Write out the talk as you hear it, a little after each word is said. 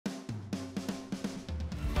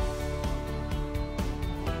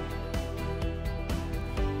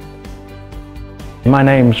My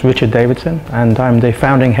name's Richard Davidson and I'm the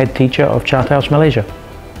founding head teacher of Charterhouse Malaysia.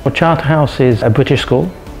 Well, Charterhouse is a British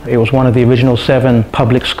school. It was one of the original 7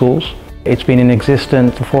 public schools. It's been in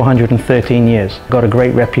existence for 413 years. Got a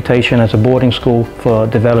great reputation as a boarding school for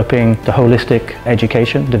developing the holistic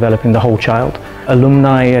education, developing the whole child.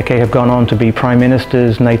 Alumni have gone on to be Prime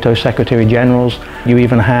Ministers, NATO Secretary Generals. You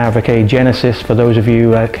even have Genesis, for those of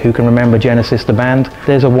you who can remember Genesis the band.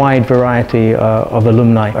 There's a wide variety of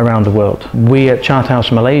alumni around the world. We at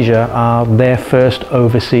Charterhouse Malaysia are their first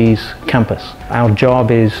overseas campus. Our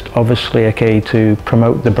job is obviously to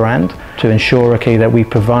promote the brand, to ensure that we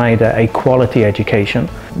provide a quality education.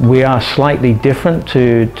 We are slightly different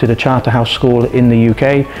to the Charterhouse School in the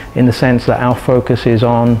UK in the sense that our focus is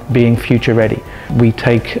on being future ready. We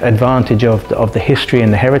take advantage of the history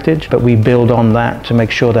and the heritage, but we build on that to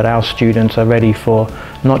make sure that our students are ready for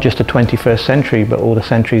not just the 21st century, but all the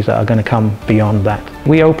centuries that are going to come beyond that.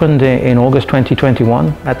 We opened in August 2021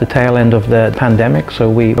 at the tail end of the pandemic, so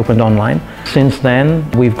we opened online. Since then,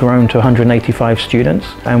 we've grown to 185 students,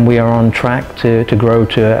 and we are on track to grow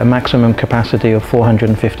to a maximum capacity of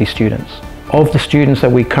 450 students. Of the students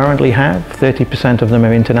that we currently have, 30% of them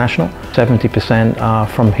are international, 70% are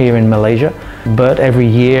from here in Malaysia. But every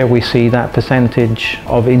year we see that percentage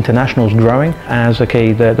of internationals growing as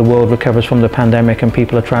the world recovers from the pandemic and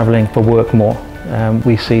people are traveling for work more.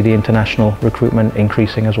 We see the international recruitment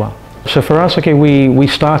increasing as well. So for us, we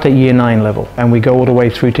start at Year 9 level and we go all the way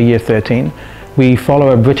through to Year 13. We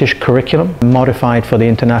follow a British curriculum, modified for the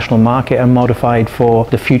international market and modified for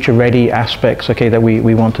the future-ready aspects that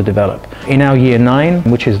we want to develop. In our Year 9,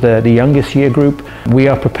 which is the youngest year group, we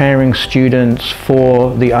are preparing students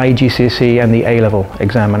for the IGCSE and the A-level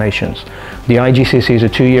examinations. The IGCSE is a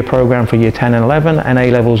 2-year program for Year 10 and 11, and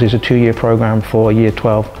A-levels is a 2-year program for Year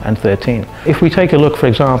 12 and 13. If we take a look, for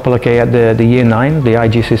example, at the Year 9, the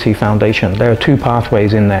IGCSE Foundation, there are 2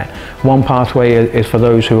 pathways in there. One pathway is for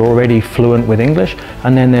those who are already fluent with English,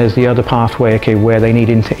 and then there's the other pathway where they need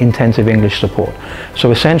intensive English support.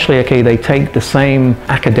 So essentially they take the same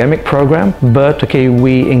academic program, but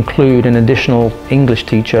we include an additional English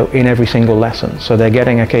teacher in every single lesson. So they're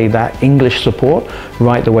getting that English support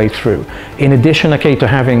right the way through. In addition to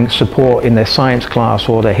having support in their science class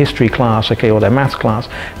or their history class or their maths class,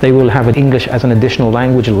 they will have English as an additional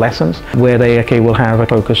language lessons where they will have a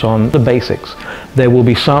focus on the basics. There will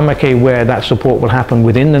be some where that support will happen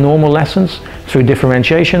within the normal lessons through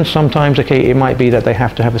differentiation. Sometimes it might be that they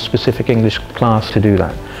have to have a specific English class to do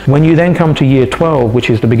that. When you then come to Year 12, which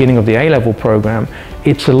is the beginning of the A-level program,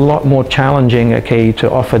 it's a lot more challenging to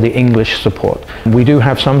offer the English support. We do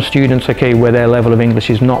have some students where their level of English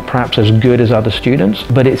is not perhaps as good as other students,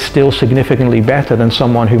 but it's still significantly better than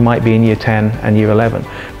someone who might be in Year 10 and Year 11,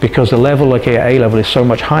 because the level at A-level is so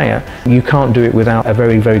much higher, you can't do it without a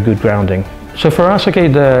very, very good grounding. So for us,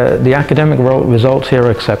 the academic results here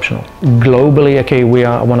are exceptional. Globally, we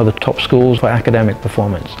are one of the top schools for academic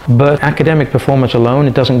performance. But academic performance alone,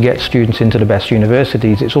 it doesn't get students into the best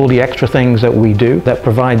universities. It's all the extra things that we do that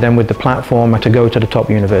provide them with the platform to go to the top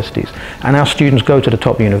universities. And our students go to the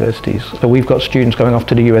top universities. So we've got students going off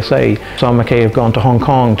to the USA. Some have gone to Hong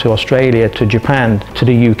Kong, to Australia, to Japan, to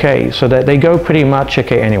the UK. So that they go pretty much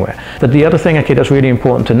anywhere. But the other thing that's really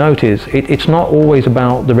important to note is it's not always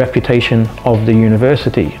about the reputation of the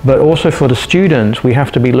university, but also for the students we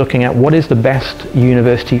have to be looking at what is the best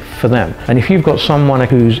university for them. And if you've got someone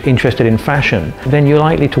who's interested in fashion, then you're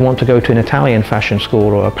likely to want to go to an Italian fashion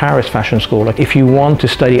school or a Paris fashion school. Like if you want to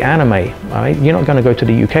study anime, right, you're not going to go to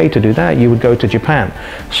the UK to do that, you would go to Japan.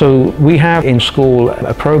 So we have in school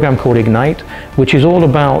a program called Ignite, which is all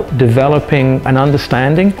about developing an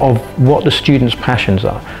understanding of what the students' passions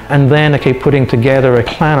are, and then putting together a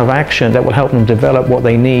plan of action that will help them develop what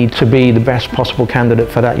they need to be the best possible candidate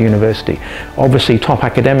for that university. Obviously top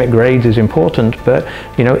academic grades is important, but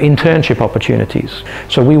internship opportunities.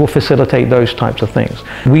 So we will facilitate those types of things.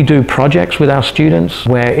 We do projects with our students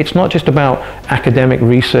where it's not just about academic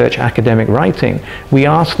research, academic writing. We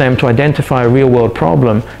ask them to identify a real world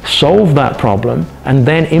problem, solve that problem, and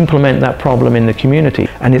then implement that problem in the community.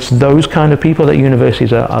 And it's those kind of people that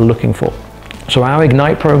universities are looking for. So our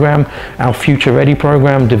Ignite program, our Future Ready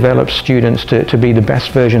program, develops students to be the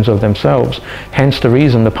best versions of themselves. Hence the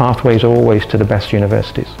reason the pathways are always to the best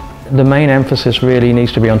universities. The main emphasis really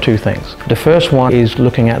needs to be on 2 things. The first one is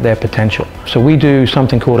looking at their potential. So we do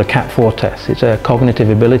something called a CAT4 test. It's a cognitive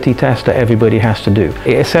ability test that everybody has to do.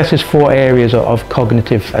 It assesses 4 areas of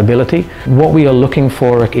cognitive ability. What we are looking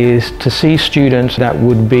for is to see students that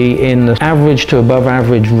would be in the average to above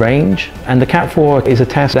average range. And the CAT4 is a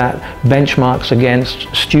test that benchmarks against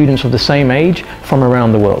students of the same age from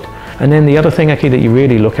around the world. And then the other thing that you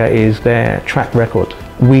really look at is their track record.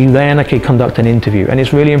 We then conduct an interview, and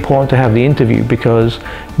it's really important to have the interview because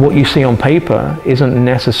what you see on paper isn't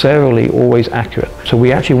necessarily always accurate. So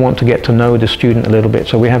we actually want to get to know the student a little bit.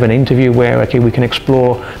 So we have an interview where we can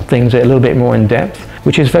explore things a little bit more in depth,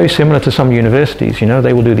 which is very similar to some universities. You know,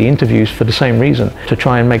 they will do the interviews for the same reason, to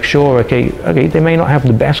try and make sure, they may not have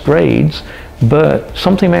the best grades, but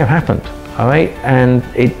something may have happened. All right, and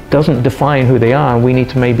it doesn't define who they are. We need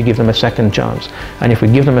to maybe give them a second chance. And if we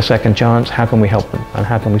give them a second chance, how can we help them and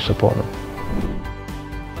how can we support them?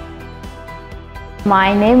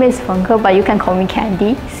 My name is 𝐂𝐚𝐫, but you can call me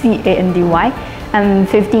Candy, C-A-N-D-Y. I'm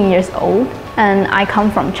 15 years old and I come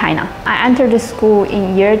from China. I entered the school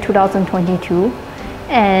in year 2022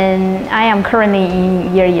 and I am currently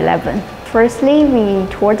in year 11. Firstly, we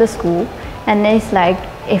toured the school and it's like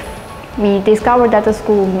we discovered that the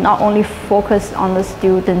school not only focused on the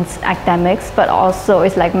students' academics, but also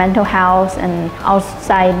it's like mental health and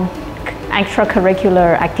outside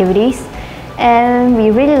extracurricular activities. And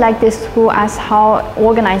we really like this school as how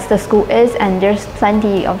organized the school is, and there's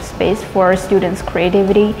plenty of space for students'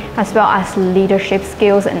 creativity as well as leadership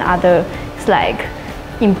skills and other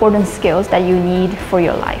important skills that you need for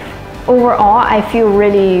your life. Overall, I feel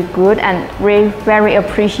really good and very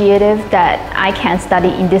appreciative that I can study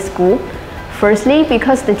in this school. Firstly,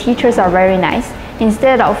 because the teachers are very nice.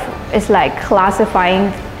 Instead of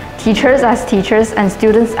classifying teachers as teachers and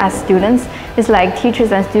students as students, it's like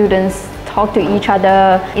teachers and students talk to each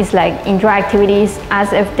other. It's like enjoy activities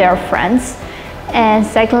as if they're friends. And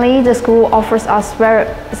secondly, the school offers us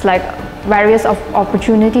various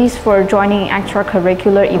opportunities for joining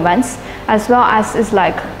extracurricular events, as well as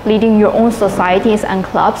leading your own societies and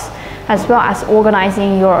clubs, as well as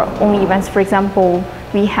organizing your own events. For example,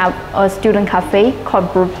 we have a student cafe called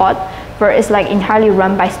Brewpot, where it's entirely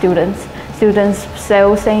run by students. Students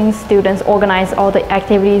sell things, students organize all the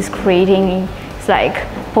activities, creating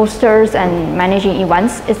posters and managing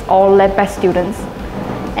events. It's all led by students.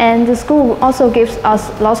 And the school also gives us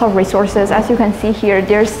lots of resources. As you can see here,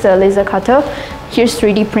 there's a laser cutter, here's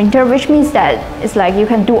 3D printer, which means that you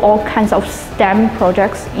can do all kinds of STEM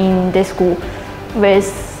projects in this school with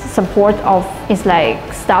support of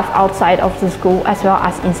staff outside of the school as well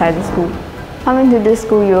as inside the school. Coming to this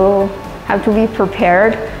school, you have to be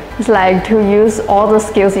prepared. It's to use all the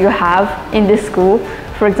skills you have in this school.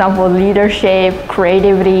 For example, leadership,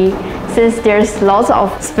 creativity, since there's lots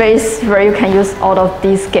of space where you can use all of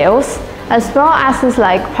these skills, as well as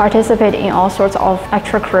participate in all sorts of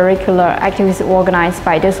extracurricular activities organized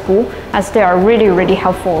by the school, as they are really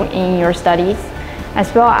helpful in your studies,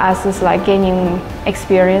 as well as gaining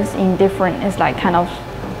experience in different kind of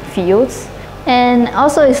fields. And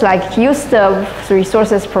also use the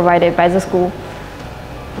resources provided by the school.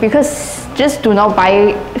 Because just do not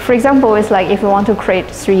buy, for example, it's if you want to create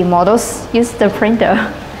 3D models, use the printer.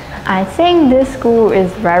 I think this school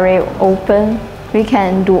is very open. We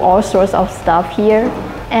can do all sorts of stuff here.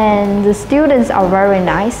 And the students are very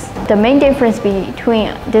nice. The main difference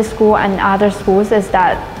between this school and other schools is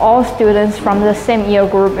that all students from the same year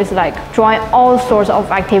group join all sorts of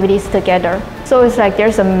activities together. So it's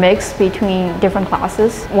there's a mix between different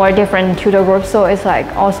classes or different tutor groups. So it's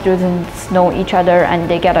all students know each other and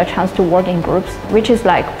they get a chance to work in groups, which is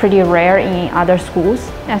pretty rare in other schools.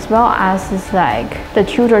 As well as the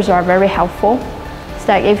tutors are very helpful. It's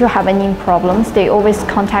if you have any problems, they always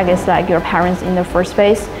contact your parents in the first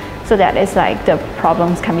place, so that the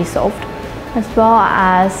problems can be solved. As well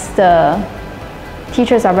as the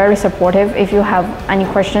teachers are very supportive. If you have any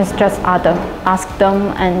questions, just ask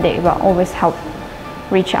them and they will always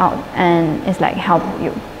reach out and help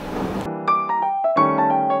you.